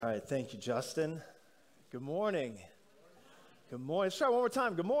right, thank you, Justin. Good morning. Good morning. Let's try one more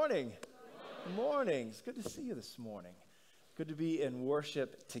time. Good morning. Good morning. It's good to see you this morning. Good to be in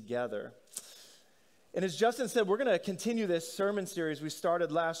worship together. And as Justin said, we're going to continue this sermon series we started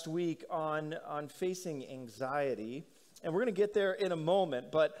last week on facing anxiety. And we're going to get there in a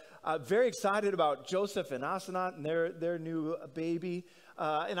moment, but very excited about Joseph and Asenat and their new baby.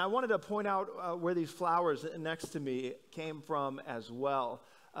 And I wanted to point out where these flowers next to me came from as well.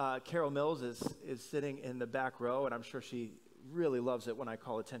 Carol Mills is sitting in the back row, and I'm sure she really loves it when I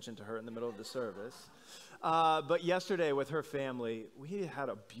call attention to her in the middle of the service. But yesterday with her family, we had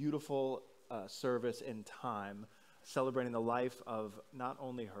a beautiful service in time celebrating the life of not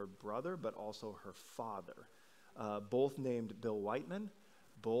only her brother, but also her father. Both named Bill Whiteman,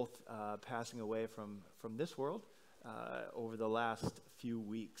 both passing away from this world over the last few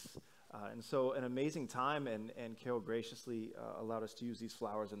weeks. And so an amazing time, and Carol graciously allowed us to use these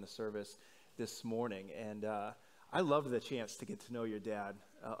flowers in the service this morning. And I loved the chance to get to know your dad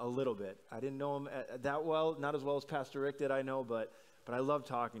a little bit. I didn't know him that well, not as well as Pastor Rick did, I know, but I loved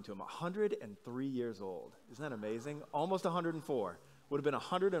talking to him. 103 years old. Isn't that amazing? Almost 104. Would have been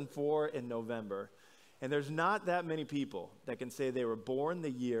 104 in November. And there's not that many people that can say they were born the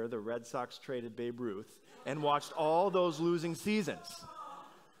year the Red Sox traded Babe Ruth and watched all those losing seasons.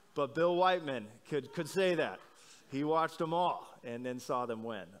 But Bill Whiteman could say that. He watched them all and then saw them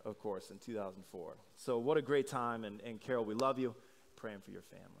win, of course, in 2004. So what a great time. And Carol, we love you. Praying for your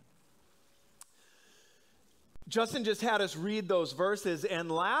family. Justin just had us read those verses. And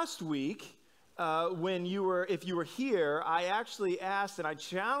last week, if you were here, I actually asked and I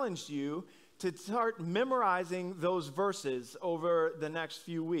challenged you to start memorizing those verses over the next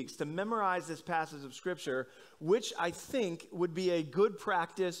few weeks, to memorize this passage of Scripture, which I think would be a good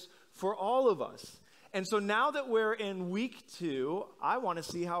practice for all of us. And so now that we're in week 2, I want to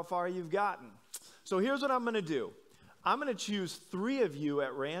see how far you've gotten. So here's what I'm going to do. I'm going to choose 3 of you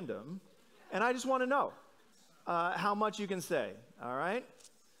at random, and I just want to know how much you can say, all right?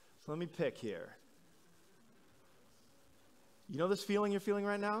 So let me pick here. You know this feeling you're feeling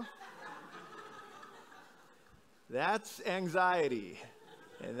right now? That's anxiety,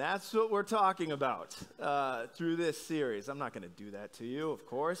 and that's what we're talking about through this series. I'm not going to do that to you, of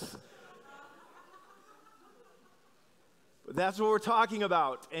course. But that's what we're talking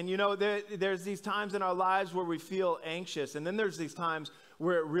about. And you know, there's these times in our lives where we feel anxious, and then there's these times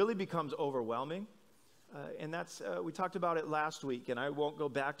where it really becomes overwhelming. And that's we talked about it last week, and I won't go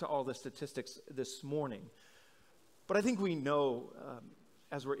back to all the statistics this morning. But I think we know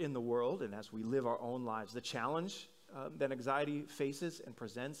as we're in the world and as we live our own lives, the challenge that anxiety faces and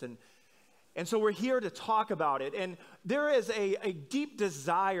presents. And so we're here to talk about it. And there is a deep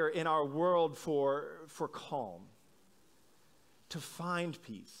desire in our world for calm, to find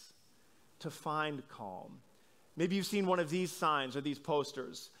peace, to find calm. Maybe you've seen one of these signs or these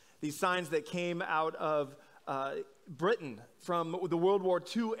posters, these signs that came out of Britain from the World War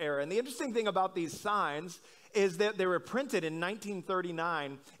II era. And the interesting thing about these signs is that they were printed in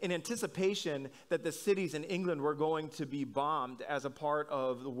 1939 in anticipation that the cities in England were going to be bombed as a part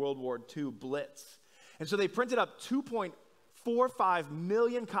of the World War II Blitz. And so they printed up 2.45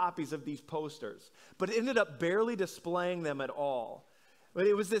 million copies of these posters, but ended up barely displaying them at all. But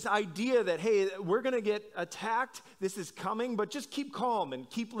it was this idea that, hey, we're going to get attacked, this is coming, but just keep calm and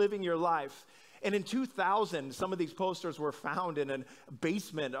keep living your life. And in 2000, some of these posters were found in a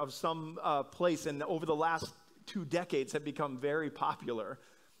basement of some place, and over the last 2 decades have become very popular.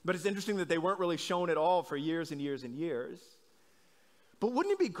 But it's interesting that they weren't really shown at all for years and years and years. But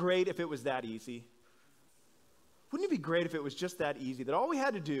wouldn't it be great if it was that easy? Wouldn't it be great if it was just that easy, that all we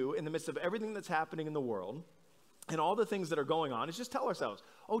had to do in the midst of everything that's happening in the world and all the things that are going on is just tell ourselves,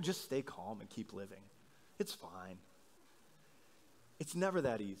 oh, just stay calm and keep living. It's fine. It's never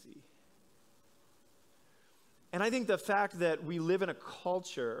that easy. And I think the fact that we live in a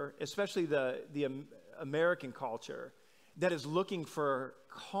culture, especially the American culture, that is looking for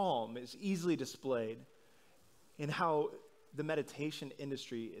calm is easily displayed in how the meditation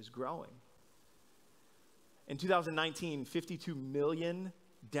industry is growing. In 2019, 52 million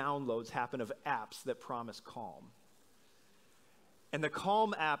downloads happened of apps that promise calm. And the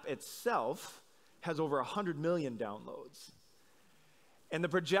Calm app itself has over 100 million downloads. And the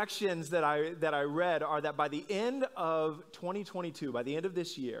projections that I read are that by the end of 2022, by the end of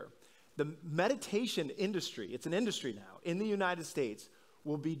this year, the meditation industry, it's an industry now, in the United States,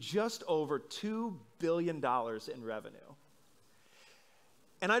 will be just over $2 billion in revenue.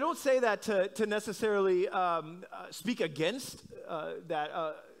 And I don't say that to necessarily speak against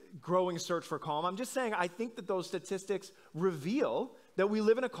that growing search for calm. I'm just saying I think that those statistics reveal that we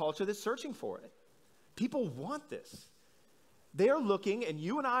live in a culture that's searching for it. People want this. They're looking, and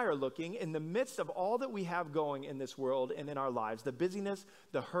you and I are looking, in the midst of all that we have going in this world and in our lives, the busyness,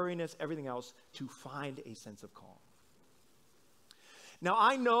 the hurriness, everything else, to find a sense of calm. Now,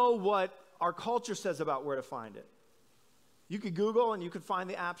 I know what our culture says about where to find it. You could Google and you could find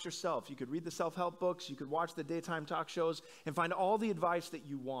the apps yourself. You could read the self-help books. You could watch the daytime talk shows and find all the advice that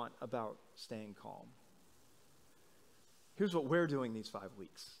you want about staying calm. Here's what we're doing these 5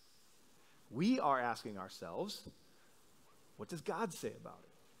 weeks. We are asking ourselves, what does God say about it?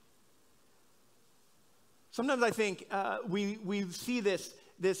 Sometimes I think we see this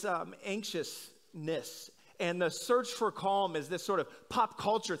anxiousness and the search for calm is this sort of pop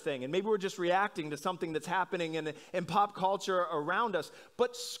culture thing. And maybe we're just reacting to something that's happening in pop culture around us.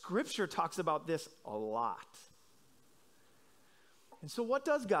 But Scripture talks about this a lot. And so what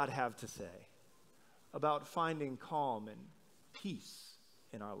does God have to say about finding calm and peace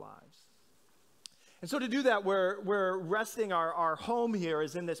in our lives? And so to do that, we're resting our home here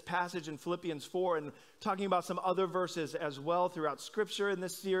is in this passage in Philippians 4 and talking about some other verses as well throughout Scripture in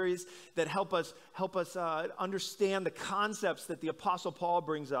this series that help us understand the concepts that the Apostle Paul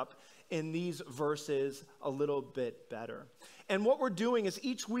brings up in these verses a little bit better. And what we're doing is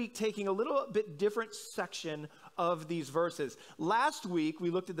each week taking a little bit different section of these verses. Last week, we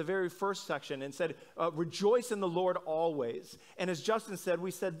looked at the very first section and said, rejoice in the Lord always. And as Justin said,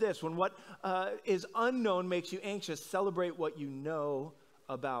 we said this, when what is unknown makes you anxious, celebrate what you know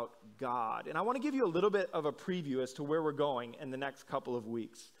about God. And I want to give you a little bit of a preview as to where we're going in the next couple of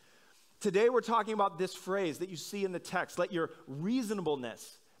weeks. Today, we're talking about this phrase that you see in the text, let your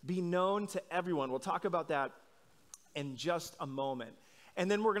reasonableness be known to everyone. We'll talk about that in just a moment. And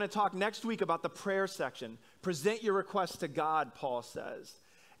then we're going to talk next week about the prayer section. Present your requests to God, Paul says.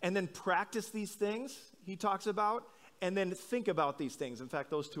 And then practice these things, he talks about, and then think about these things. In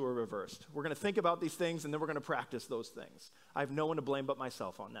fact, those two are reversed. We're going to think about these things, and then we're going to practice those things. I have no one to blame but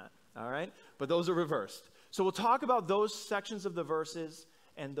myself on that, all right? But those are reversed. So we'll talk about those sections of the verses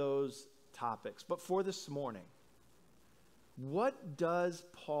and those topics. But for this morning, what does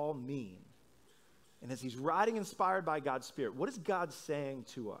Paul mean? And as he's writing inspired by God's Spirit, what is God saying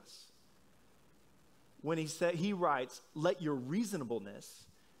to us? When he writes, let your reasonableness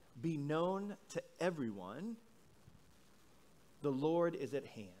be known to everyone, the Lord is at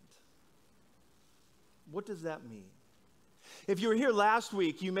hand. What does that mean? If you were here last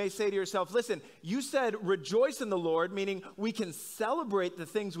week, you may say to yourself, listen, you said rejoice in the Lord, meaning we can celebrate the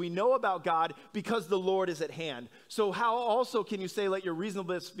things we know about God because the Lord is at hand. So how also can you say let your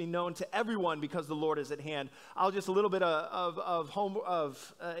reasonableness be known to everyone because the Lord is at hand? I'll just a little bit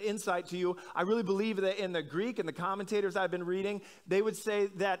of insight to you. I really believe that in the Greek and the commentators I've been reading, they would say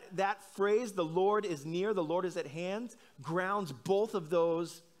that that phrase, the Lord is near, the Lord is at hand, grounds both of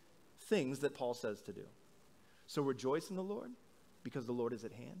those things that Paul says to do. So rejoice in the Lord because the Lord is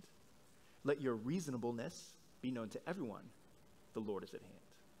at hand. Let your reasonableness be known to everyone. The Lord is at hand.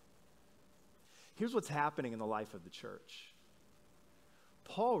 Here's what's happening in the life of the church.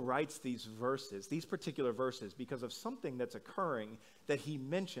 Paul writes these verses, these particular verses, because of something that's occurring that he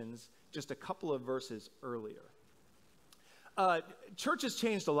mentions just a couple of verses earlier. Church has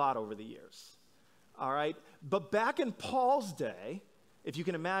changed a lot over the years, all right? But back in Paul's day, if you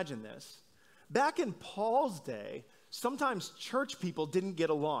can imagine this, back in Paul's day, sometimes church people didn't get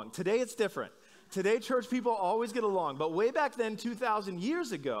along. Today it's different. Today church people always get along. But way back then, 2,000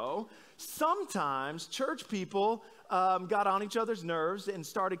 years ago, sometimes church people got on each other's nerves and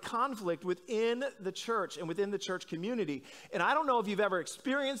started conflict within the church and within the church community. And I don't know if you've ever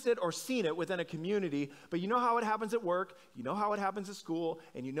experienced it or seen it within a community, but you know how it happens at work, you know how it happens at school,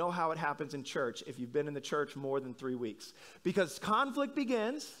 and you know how it happens in church if you've been in the church more than 3 weeks. Because conflict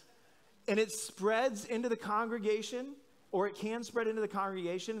begins, and it spreads into the congregation, or it can spread into the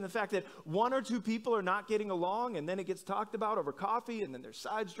congregation. And the fact that one or two people are not getting along, and then it gets talked about over coffee, and then there's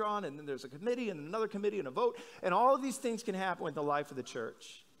sides drawn, and then there's a committee, and another committee, and a vote. And all of these things can happen in the life of the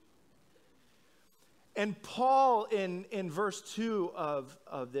church. And Paul, in verse 2 of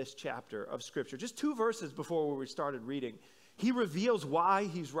this chapter of Scripture, just 2 verses before where we started reading, he reveals why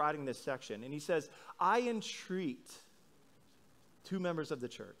he's writing this section. And he says, I entreat 2 members of the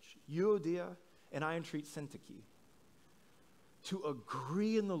church, Euodia and I entreat Syntyche, to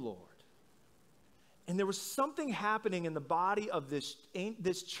agree in the Lord. And there was something happening in the body of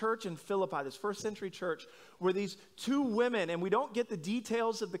this church in Philippi, this first century church, where these 2 women, and we don't get the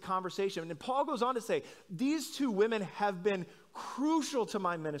details of the conversation, and Paul goes on to say, these 2 women have been crucial to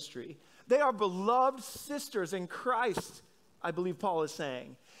my ministry. They are beloved sisters in Christ, I believe Paul is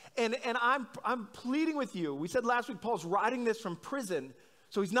saying. And I'm pleading with you. We said last week, Paul's writing this from prison,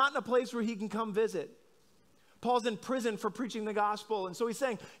 so he's not in a place where he can come visit. Paul's in prison for preaching the gospel. And so he's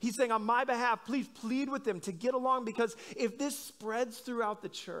saying on my behalf, please plead with them to get along, because if this spreads throughout the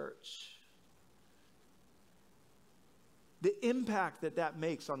church, the impact that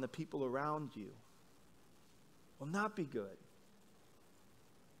makes on the people around you will not be good.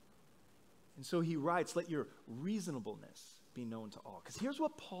 And so he writes, let your reasonableness be known to all. Because here's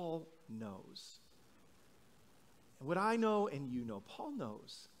what Paul knows. And what I know and you know, Paul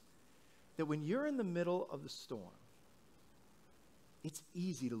knows that when you're in the middle of the storm, it's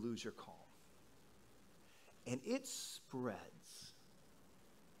easy to lose your calm. And it spreads.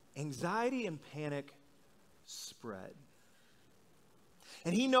 Anxiety and panic spread.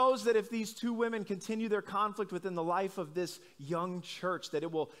 And he knows that if these two women continue their conflict within the life of this young church, that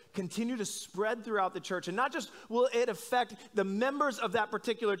it will continue to spread throughout the church. And not just will it affect the members of that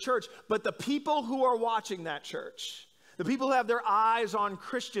particular church, but the people who are watching that church. The people who have their eyes on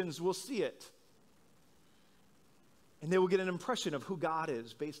Christians will see it. And they will get an impression of who God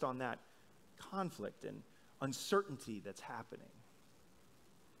is based on that conflict and uncertainty that's happening.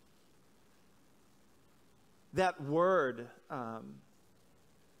 That word,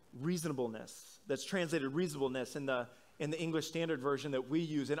 reasonableness, that's translated reasonableness in the English Standard Version that we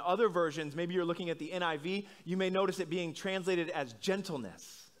use. In other versions, maybe you're looking at the NIV, you may notice it being translated as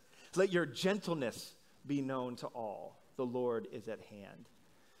gentleness. Let your gentleness be known to all. The Lord is at hand.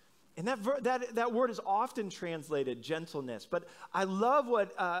 And that word is often translated gentleness. But I love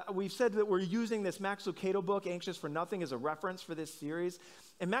what we've said, that we're using this Max Lucado book, Anxious for Nothing, as a reference for this series.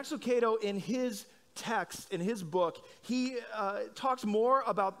 And Max Lucado, in his text, in his book, he talks more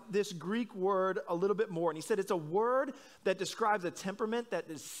about this Greek word a little bit more. And he said it's a word that describes a temperament that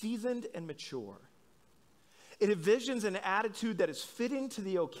is seasoned and mature. It envisions an attitude that is fitting to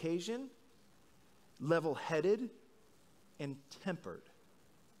the occasion, level-headed, and tempered.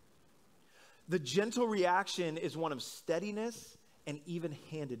 The gentle reaction is one of steadiness and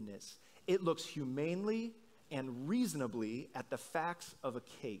even-handedness. It looks humanely and reasonably at the facts of a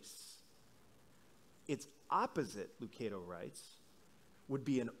case. Its opposite, Lucado writes, would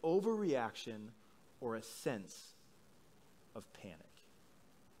be an overreaction or a sense of panic.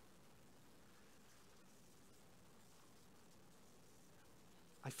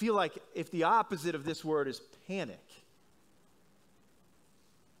 I feel like if the opposite of this word is panic,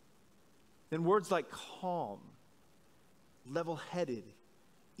 then words like calm, level-headed,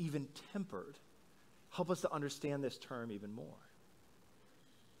 even tempered help us to understand this term even more.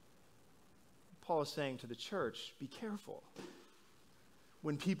 Paul is saying to the church, be careful.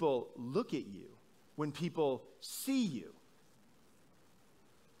 When people look at you, when people see you,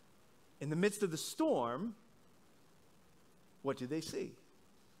 in the midst of the storm, what do they see?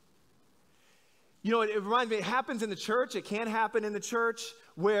 You know, it reminds me, it happens in the church. It can happen in the church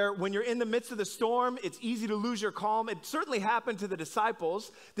where when you're in the midst of the storm, it's easy to lose your calm. It certainly happened to the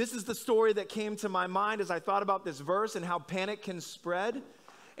disciples. This is the story that came to my mind as I thought about this verse and how panic can spread.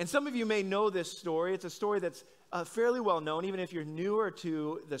 And some of you may know this story. It's a story that's fairly well known, even if you're newer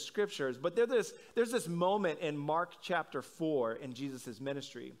to the scriptures. But there's this moment in Mark chapter 4 in Jesus'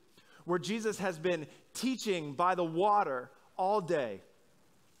 ministry where Jesus has been teaching by the water all day.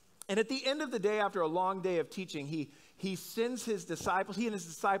 And at the end of the day, after a long day of teaching, he sends his disciples, he and his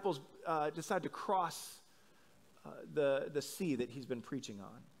disciples decide to cross the sea that he's been preaching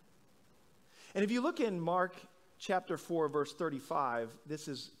on. And if you look in Mark chapter 4, verse 35, this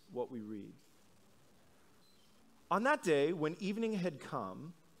is what we read. On that day, when evening had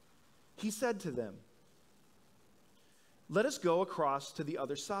come, he said to them, "Let us go across to the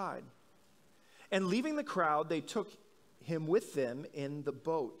other side." And leaving the crowd, they took him with them in the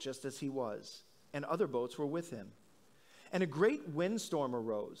boat, just as he was, and other boats were with him. And a great windstorm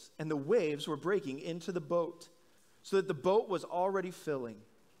arose, and the waves were breaking into the boat, so that the boat was already filling.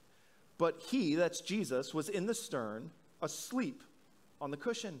 But he, that's Jesus, was in the stern, asleep on the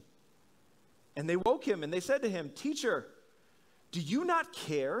cushion. And they woke him, and they said to him, "Teacher, do you not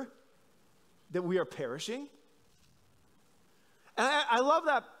care that we are perishing?" And I love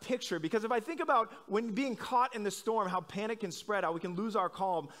that picture, because if I think about when being caught in the storm, how panic can spread, how we can lose our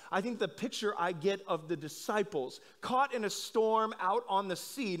calm, I think the picture I get of the disciples caught in a storm out on the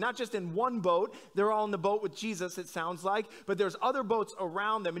sea, not just in one boat, they're all in the boat with Jesus, it sounds like, but there's other boats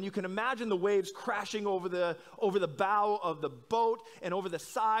around them, and you can imagine the waves crashing over the bow of the boat and over the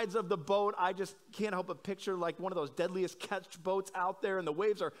sides of the boat. I just can't help but picture like one of those deadliest catch boats out there, and the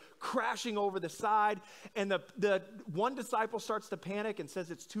waves are crashing over the side, and the one disciple starts to panic and says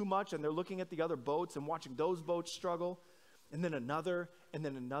it's too much, and they're looking at the other boats and watching those boats struggle. and then another, and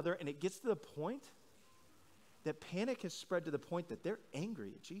then another, and it gets to the point that panic has spread to the point that they're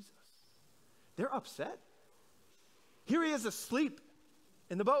angry at Jesus. They're upset. Here he is asleep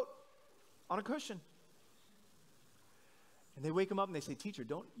in the boat on a cushion. And they wake him up and they say, "Teacher,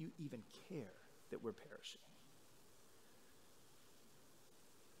 don't you even care that we're perishing?"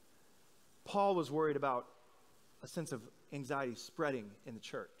 Paul was worried about a sense of anxiety spreading in the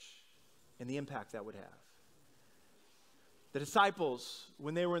church and the impact that would have. The disciples,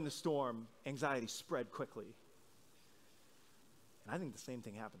 when they were in the storm, anxiety spread quickly. And I think the same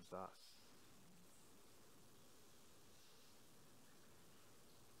thing happens to us.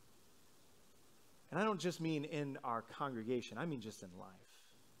 And I don't just mean in our congregation, I mean just in life.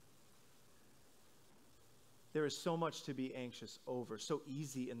 There is so much to be anxious over, so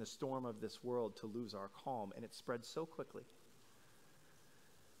easy in the storm of this world to lose our calm, and it spreads so quickly.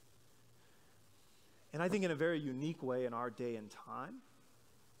 And I think in a very unique way in our day and time,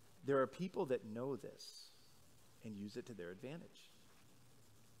 there are people that know this and use it to their advantage.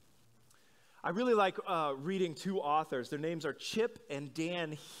 I really like reading two authors. Their names are Chip and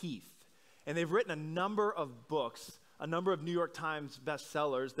Dan Heath. And they've written a number of books, a number of New York Times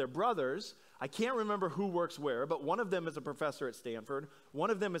bestsellers. They're brothers. I can't remember who works where, but one of them is a professor at Stanford. One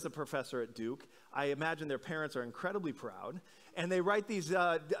of them is a professor at Duke. I imagine their parents are incredibly proud. And they write these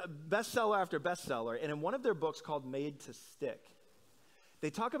bestseller after bestseller. And in one of their books called Made to Stick, they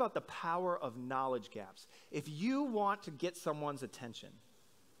talk about the power of knowledge gaps. If you want to get someone's attention,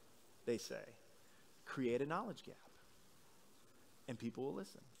 they say, create a knowledge gap, and people will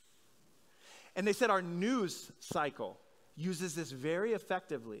listen. And they said our news cycle uses this very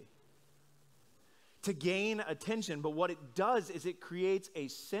effectively to gain attention, but what it does is it creates a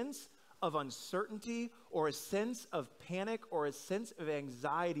sense of uncertainty or a sense of panic or a sense of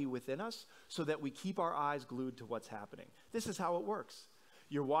anxiety within us so that we keep our eyes glued to what's happening. This is how it works.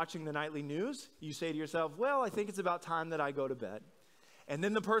 You're watching the nightly news. You say to yourself, well, I think it's about time that I go to bed. And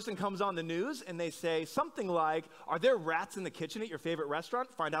then the person comes on the news and they say something like, are there rats in the kitchen at your favorite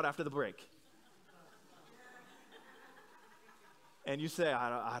restaurant? Find out after the break. And you say,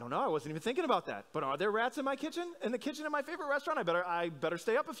 I don't know, I wasn't even thinking about that. But are there rats in my kitchen? In the kitchen at my favorite restaurant? I better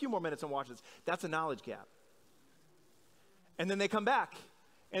stay up a few more minutes and watch this. That's a knowledge gap. And then they come back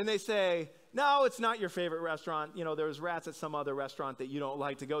and they say, no, it's not your favorite restaurant. You know, there's rats at some other restaurant that you don't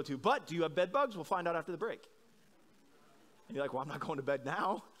like to go to. But do you have bed bugs? We'll find out after the break. And you're like, well, I'm not going to bed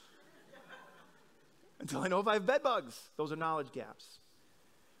now until I know if I have bed bugs. Those are knowledge gaps.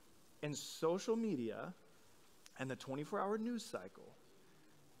 And social media and the 24-hour news cycle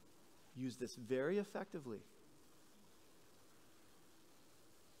use this very effectively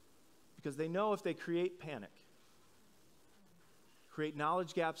because they know if they create panic, create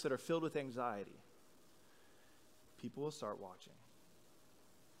knowledge gaps that are filled with anxiety, people will start watching.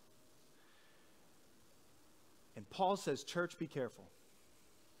 And Paul says, church, be careful.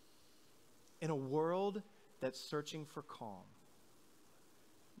 In a world that's searching for calm,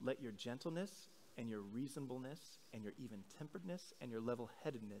 let your gentleness and your reasonableness and your even-temperedness and your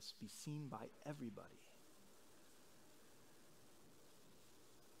level-headedness be seen by everybody.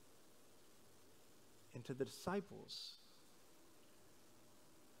 And to the disciples,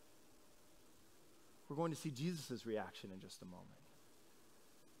 we're going to see Jesus' reaction in just a moment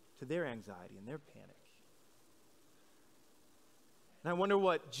to their anxiety and their panic. And I wonder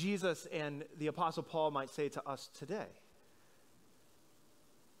what Jesus and the Apostle Paul might say to us today.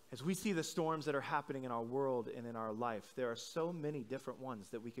 As we see the storms that are happening in our world and in our life, there are so many different ones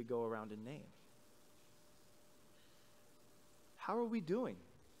that we could go around and name. How are we doing,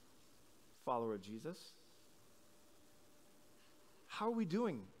 follower of Jesus? How are we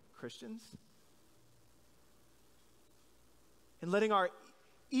doing, Christians? In letting our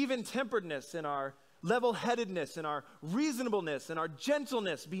even-temperedness and our level-headedness and our reasonableness and our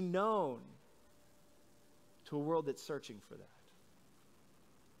gentleness be known to a world that's searching for that.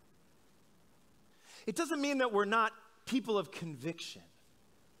 It doesn't mean that we're not people of conviction.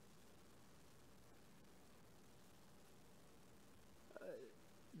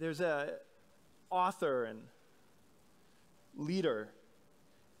 There's an author and leader,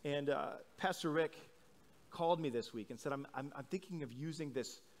 and Pastor Rick called me this week and said, I'm thinking of using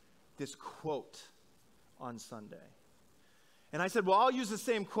this quote on Sunday. And I said, well, I'll use the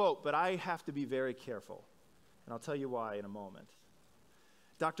same quote, but I have to be very careful. And I'll tell you why in a moment.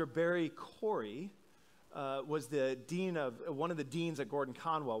 Dr. Barry Corey was one of the deans at Gordon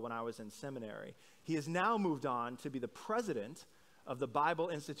Conwell when I was in seminary. He has now moved on to be the president of the Bible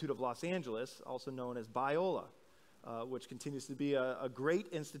Institute of Los Angeles, also known as Biola, which continues to be a great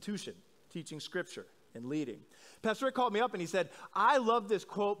institution teaching Scripture. and leading. Pastor Rick called me up and he said, I love this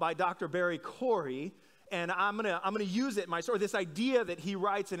quote by Dr. Barry Corey, and I'm gonna use it or this idea that he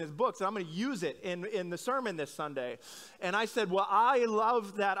writes in his books, and I'm gonna use it in the sermon this Sunday. And I said, well, I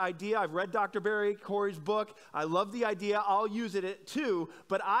love that idea. I've read Dr. Barry Corey's book. I love the idea. I'll use it too,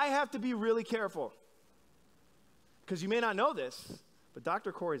 but I have to be really careful. Because you may not know this, but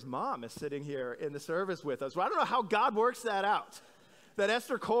Dr. Corey's mom is sitting here in the service with us. Well, I don't know how God works that out, that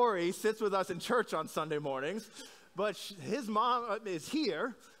Esther Corey sits with us in church on Sunday mornings, but his mom is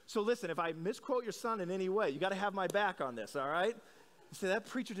here. So listen, if I misquote your son in any way, you got to have my back on this, all right? You say, that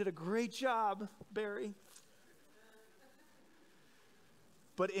preacher did a great job, Barry.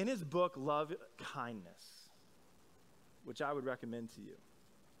 But in his book, Love Kindness, which I would recommend to you,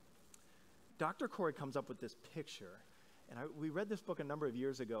 Dr. Corey comes up with this picture, and we read this book a number of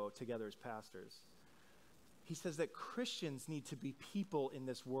years ago together as pastors. He says that Christians need to be people in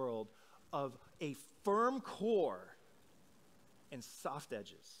this world of a firm core and soft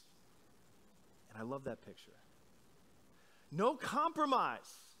edges. And I love that picture. No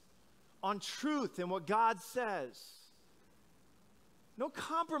compromise on truth and what God says. No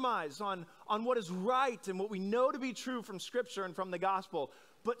compromise on what is right and what we know to be true from Scripture and from the gospel,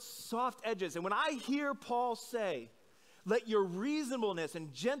 but soft edges. And when I hear Paul say, let your reasonableness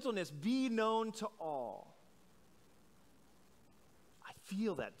and gentleness be known to all, I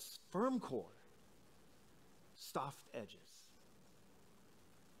feel that firm core, soft edges.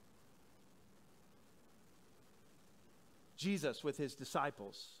 Jesus with his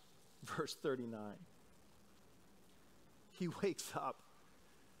disciples, verse 39. He wakes up.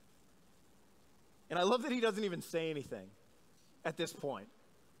 And I love that he doesn't even say anything at this point.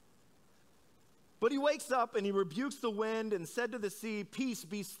 But he wakes up and he rebukes the wind and said to the sea, peace,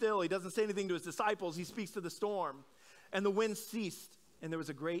 be still. He doesn't say anything to his disciples. He speaks to the storm. And the wind ceased, and there was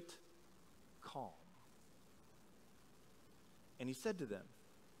a great calm. And he said to them,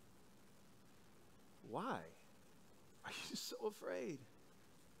 why are you so afraid?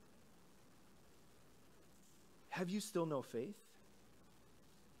 Have you still no faith?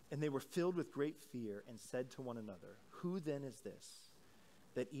 And they were filled with great fear and said to one another, who then is this,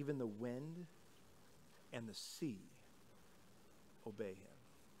 that even the wind and the sea obey him?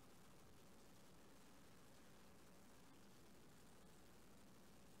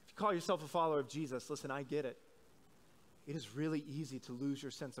 If you call yourself a follower of Jesus, listen, I get it. It is really easy to lose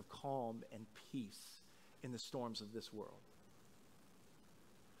your sense of calm and peace in the storms of this world.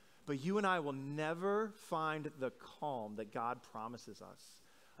 But you and I will never find the calm that God promises us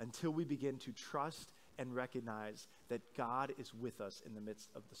until we begin to trust and recognize that God is with us in the midst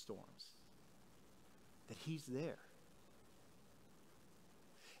of the storms, that he's there.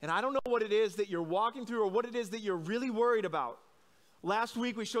 And I don't know what it is that you're walking through or what it is that you're really worried about. Last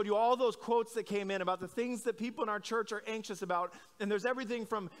week, we showed you all those quotes that came in about the things that people in our church are anxious about. And there's everything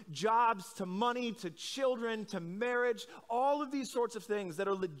from jobs to money to children to marriage, all of these sorts of things that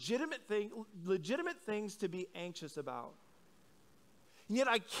are legitimate things to be anxious about. And yet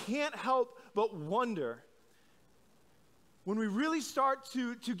I can't help but wonder, when we really start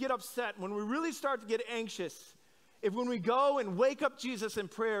to get upset, when we really start to get anxious, if when we go and wake up Jesus in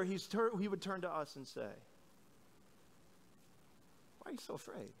prayer, he would turn to us and say, why are you so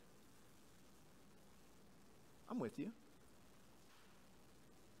afraid? I'm with you.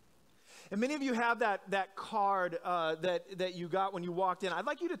 And many of you have that card that you got when you walked in. I'd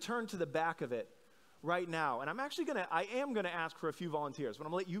like you to turn to the back of it right now. And I am gonna ask for a few volunteers, but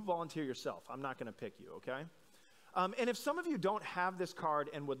I'm gonna let you volunteer yourself. I'm not gonna pick you, okay? And if some of you don't have this card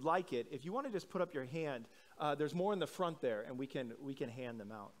and would like it, if you want to just put up your hand, there's more in the front there, and we can hand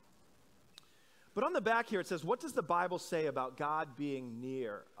them out. But on the back here, it says, what does the Bible say about God being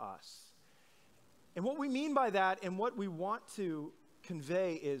near us? And what we mean by that and what we want to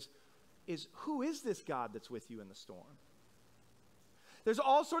convey is who is this God that's with you in the storm? There's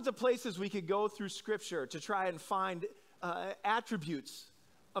all sorts of places we could go through Scripture to try and find attributes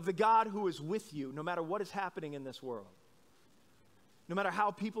of the God who is with you no matter what is happening in this world. No matter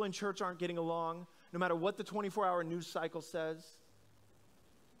how people in church aren't getting along, no matter what the 24-hour news cycle says,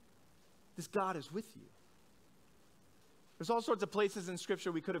 this God is with you. There's all sorts of places in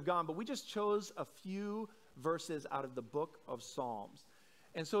Scripture we could have gone, but we just chose a few verses out of the book of Psalms.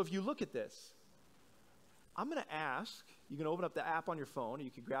 And so if you look at this, I'm going to ask, you can open up the app on your phone, or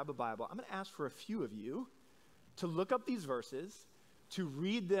you can grab a Bible. I'm going to ask for a few of you to look up these verses, to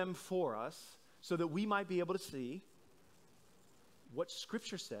read them for us, so that we might be able to see what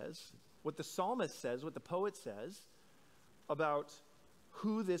Scripture says, what the psalmist says, what the poet says about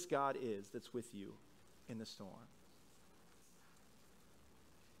who this God is that's with you in the storm.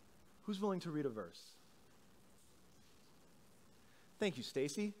 Who's willing to read a verse? Thank you,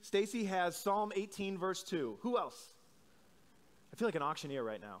 Stacy. Stacy has Psalm 18, verse 2. Who else? I feel like an auctioneer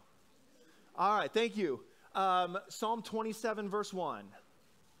right now. All right, thank you. Psalm 27, verse 1.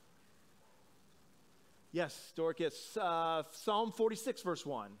 Yes, Dorcas. Psalm 46, verse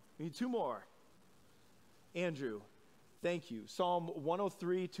 1. We need two more. Andrew, thank you. Psalm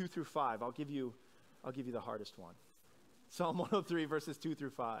 103, 2 through 5. I'll give you the hardest one. Psalm 103, verses 2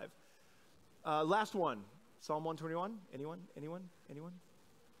 through 5. Last one. Psalm 121. Anyone?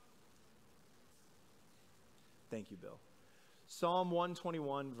 Thank you, Bill. Psalm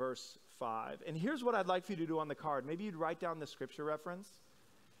 121, verse 5. And here's what I'd like for you to do on the card. Maybe you'd write down the scripture reference.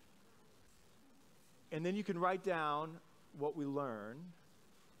 And then you can write down what we learn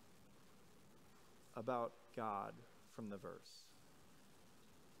about God from the verse.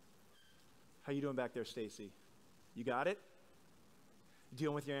 How you doing back there, Stacy? You got it?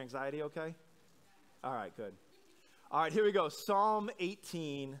 Dealing with your anxiety okay? All right, good. All right, here we go. Psalm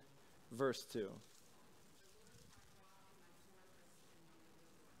 18, verse 2.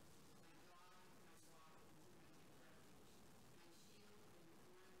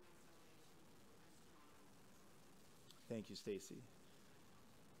 Thank you, Stacy.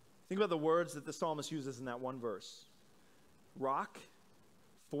 Think about the words that the psalmist uses in that one verse. Rock,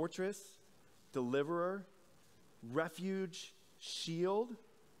 fortress, deliverer, refuge, shield,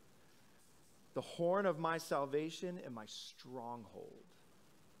 the horn of my salvation and my stronghold.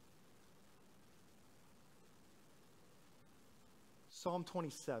 Psalm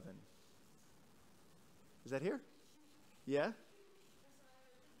 27. Is that here? Yeah?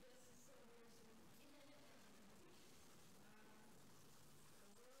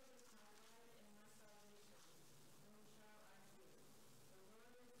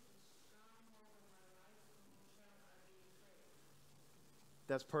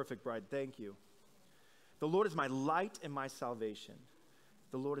 That's perfect, Bride. Thank you. The Lord is my light and my salvation.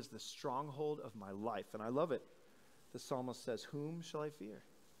 The Lord is the stronghold of my life. And I love it. The psalmist says, whom shall I fear?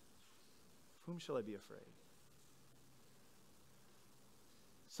 Whom shall I be afraid?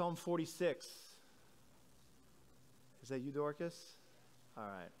 Psalm 46. Is that you, Dorcas? All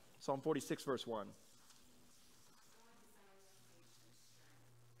right. Psalm 46, verse 1.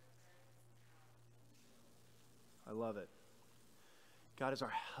 I love it. God is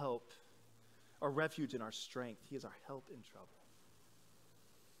our help, our refuge and our strength. He is our help in trouble.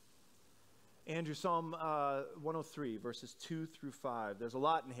 Andrew, Psalm 103, verses 2 through 5. There's a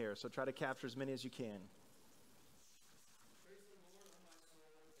lot in here, so try to capture as many as you can.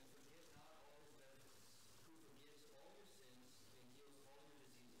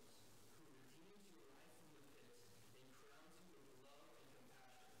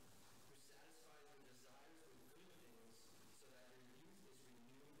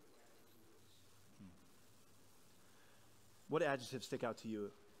 What adjectives stick out to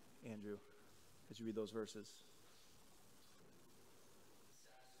you, Andrew, as you read those verses?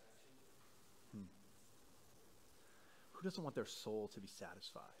 Who doesn't want their soul to be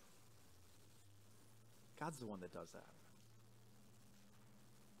satisfied? God's the one that does that.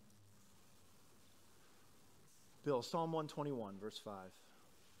 Bill, Psalm 121, verse 5.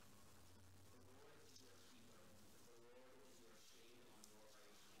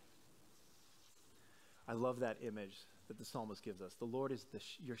 I love that image that the psalmist gives us. The Lord is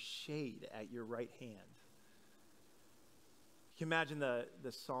your shade at your right hand. You can imagine the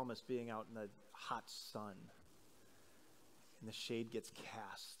psalmist being out in the hot sun, and the shade gets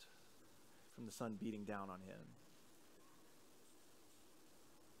cast from the sun beating down on him.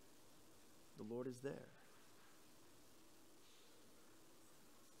 The Lord is there.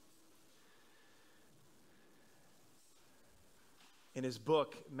 In his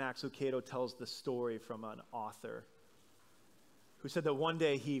book, Max Lucado tells the story from an author who said that one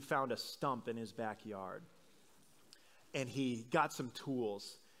day he found a stump in his backyard, and he got some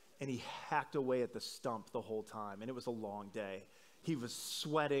tools, and he hacked away at the stump the whole time, and it was a long day. He was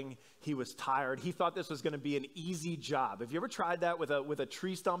sweating. He was tired. He thought this was going to be an easy job. Have you ever tried that with a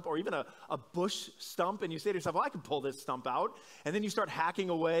tree stump or even a bush stump, and you say to yourself, well, I can pull this stump out, and then you start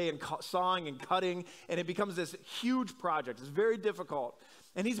hacking away and sawing and cutting, and it becomes this huge project. It's very difficult.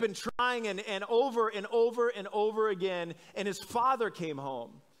 And he's been trying and over and over and over again, and his father came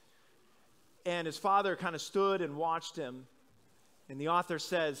home. And his father kind of stood and watched him. And the author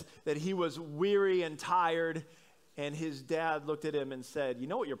says that he was weary and tired, and his dad looked at him and said, you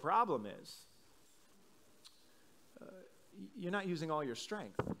know what your problem is? You're not using all your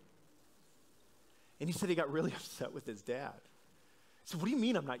strength. And he said he got really upset with his dad. So what do you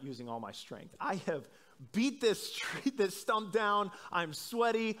mean I'm not using all my strength? I have beat this stump down. I'm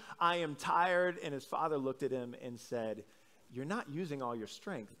sweaty. I am tired. And his father looked at him and said, you're not using all your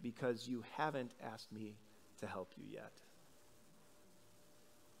strength because you haven't asked me to help you yet.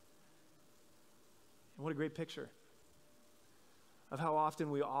 And what a great picture of how often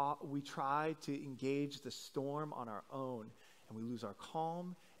we try to engage the storm on our own, and we lose our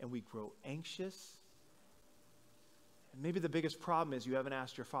calm, and we grow anxious. And maybe the biggest problem is you haven't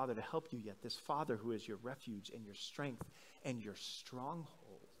asked your Father to help you yet, this Father who is your refuge and your strength and your stronghold,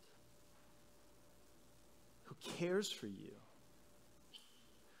 who cares for you,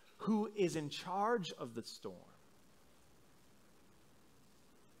 who is in charge of the storm.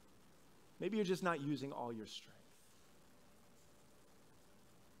 Maybe you're just not using all your strength.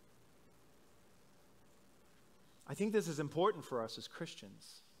 I think this is important for us as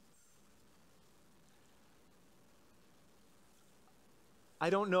Christians. I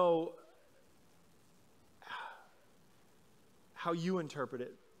don't know how you interpret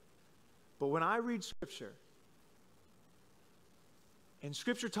it, but when I read Scripture, and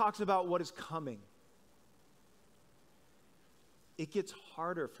Scripture talks about what is coming, it gets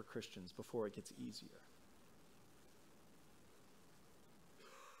harder for Christians before it gets easier.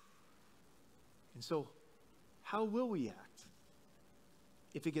 And so, how will we act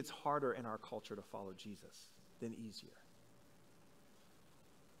if it gets harder in our culture to follow Jesus than easier?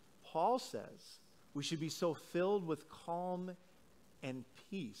 Paul says we should be so filled with calm and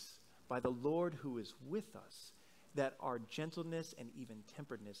peace by the Lord who is with us that our gentleness and even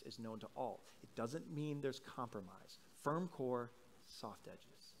temperedness is known to all. It doesn't mean there's compromise. Firm core, soft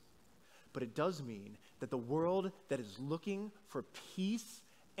edges. But it does mean that the world that is looking for peace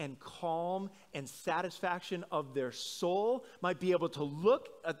and calm and satisfaction of their soul might be able to look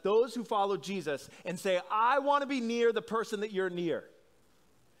at those who follow Jesus and say, I want to be near the person that you're near.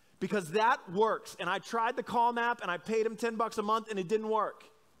 Because that works. And I tried the Calm app and I paid him $10 a month and it didn't work.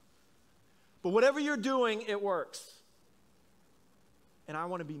 But whatever you're doing, it works. And I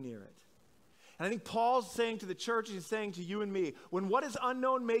want to be near it. And I think Paul's saying to the church, he's saying to you and me, when what is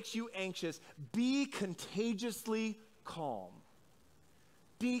unknown makes you anxious, be contagiously calm.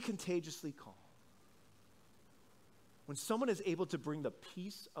 Be contagiously calm. When someone is able to bring the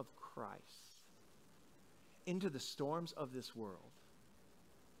peace of Christ into the storms of this world,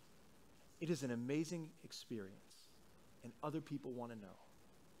 it is an amazing experience, and other people want to know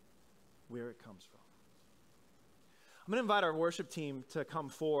where it comes from. I'm going to invite our worship team to come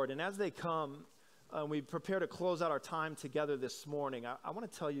forward, and as they come, we prepare to close out our time together this morning. I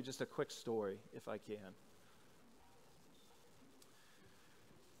want to tell you just a quick story, if I can.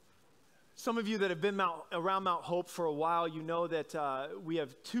 Some of you that have been around Mount Hope for a while, you know that we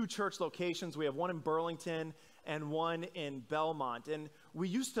have two church locations. We have one in Burlington and one in Belmont. And we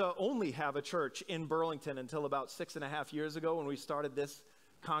used to only have a church in Burlington until about 6.5 years ago when we started this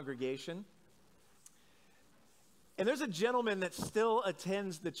congregation. And there's a gentleman that still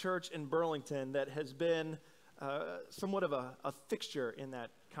attends the church in Burlington that has been somewhat of a fixture in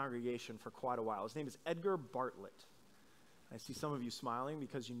that congregation for quite a while. His name is Edgar Bartlett. I see some of you smiling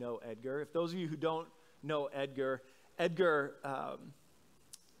because you know Edgar. If those of you who don't know Edgar,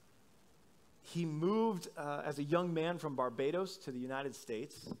 he moved as a young man from Barbados to the United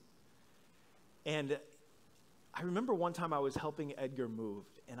States. And I remember one time I was helping Edgar move,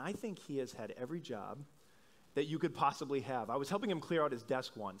 and I think he has had every job that you could possibly have. I was helping him clear out his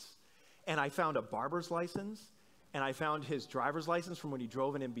desk once, and I found a barber's license, and I found his driver's license from when he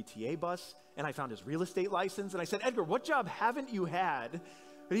drove an MBTA bus, and I found his real estate license, and I said, Edgar, what job haven't you had?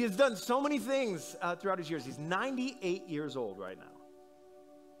 But he has done so many things throughout his years. He's 98 years old right now.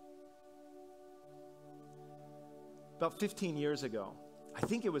 About 15 years ago, I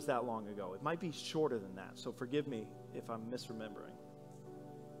think it was that long ago. It might be shorter than that, so forgive me if I'm misremembering.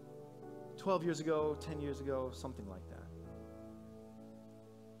 12 years ago, 10 years ago, something like that.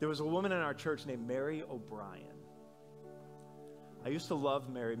 There was a woman in our church named Mary O'Brien. I used to love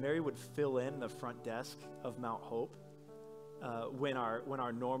Mary. Mary would fill in the front desk of Mount Hope when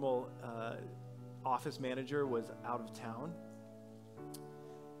our normal office manager was out of town.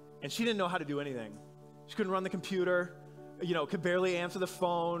 And she didn't know how to do anything. She couldn't run the computer, could barely answer the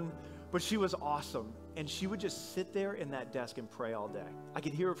phone, but she was awesome. And she would just sit there in that desk and pray all day. I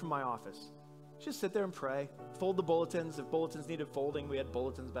could hear her from my office. She'd just sit there and pray, fold the bulletins. If bulletins needed folding, we had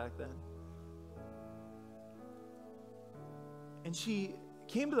bulletins back then. And she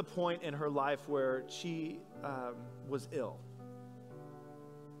came to the point in her life where she was ill.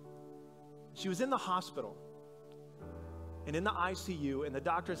 She was in the hospital and in the ICU, and the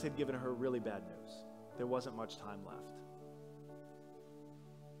doctors had given her really bad news. There wasn't much time left.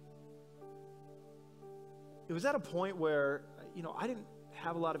 It was at a point where, I didn't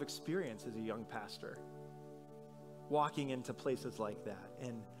have a lot of experience as a young pastor. walking into places like that.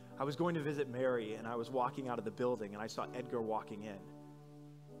 And I was going to visit Mary, and I was walking out of the building, and I saw Edgar walking in,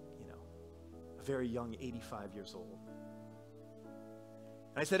 a very young 85 years old.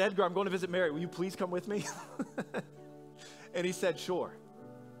 And I said, Edgar, I'm going to visit Mary. Will you please come with me? And he said, sure.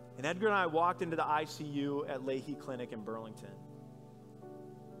 And Edgar and I walked into the ICU at Leahy Clinic in Burlington.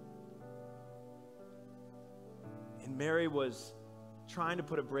 And Mary was trying to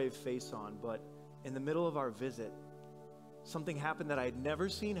put a brave face on, but in the middle of our visit, something happened that I had never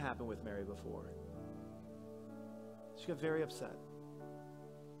seen happen with Mary before. She got very upset.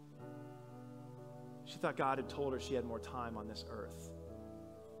 She thought God had told her she had more time on this earth.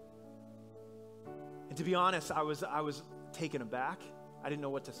 And to be honest, I was taken aback. I didn't know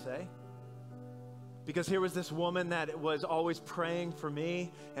what to say. Because here was this woman that was always praying for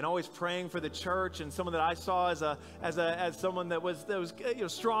me and always praying for the church, and someone that I saw as someone that was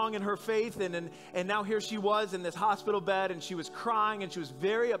strong in her faith, and now here she was in this hospital bed, and she was crying, and she was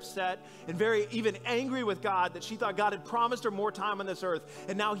very upset and very even angry with God that she thought God had promised her more time on this earth,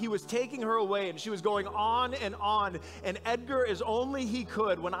 and now he was taking her away, and she was going on, and Edgar, as only he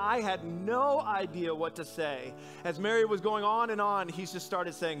could, when I had no idea what to say, as Mary was going on, he just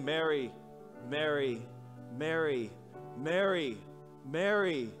started saying, Mary, Mary, Mary, Mary,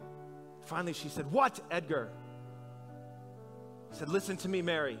 Mary. Finally, she said, what, Edgar? He said, listen to me,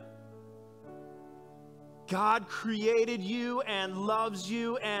 Mary. God created you and loves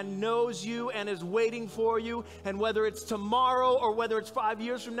you and knows you and is waiting for you. And whether it's tomorrow or whether it's 5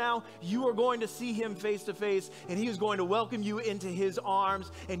 years from now, you are going to see him face to face, and he is going to welcome you into his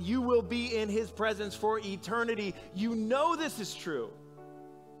arms, and you will be in his presence for eternity. You know this is true.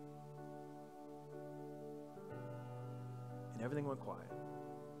 Everything went quiet.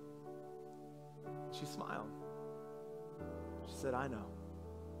 She smiled. She said, I know.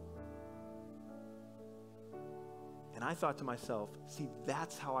 And I thought to myself, see,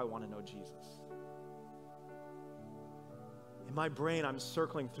 that's how I want to know Jesus. In my brain, I'm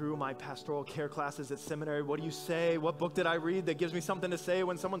circling through my pastoral care classes at seminary. What do you say? What book did I read that gives me something to say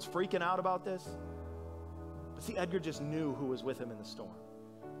when someone's freaking out about this? But see, Edgar just knew who was with him in the storm.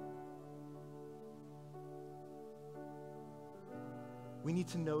 We need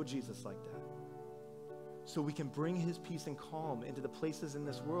to know Jesus like that, so we can bring his peace and calm into the places in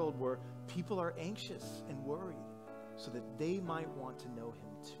this world where people are anxious and worried, so that they might want to know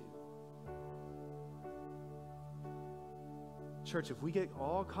him too. Church, if we get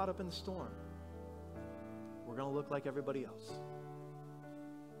all caught up in the storm, we're going to look like everybody else.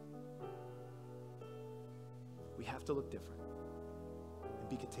 We have to look different and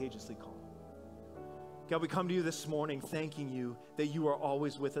be contagiously calm. God, we come to you this morning thanking you that you are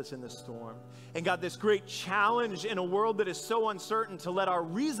always with us in the storm. And God, this great challenge in a world that is so uncertain, to let our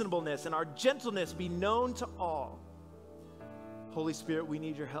reasonableness and our gentleness be known to all. Holy Spirit, we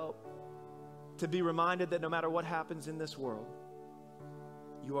need your help to be reminded that no matter what happens in this world,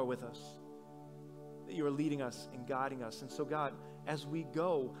 you are with us, that you are leading us and guiding us. And so God, as we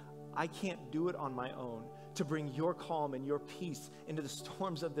go, I can't do it on my own, to bring your calm and your peace into the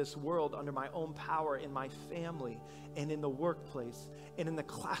storms of this world under my own power, in my family and in the workplace and in the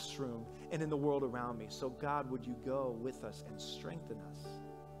classroom and in the world around me. So God, would you go with us and strengthen us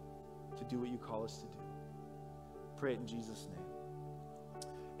to do what you call us to do? Pray it in Jesus'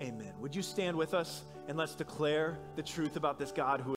 name. Amen. Would you stand with us and let's declare the truth about this God who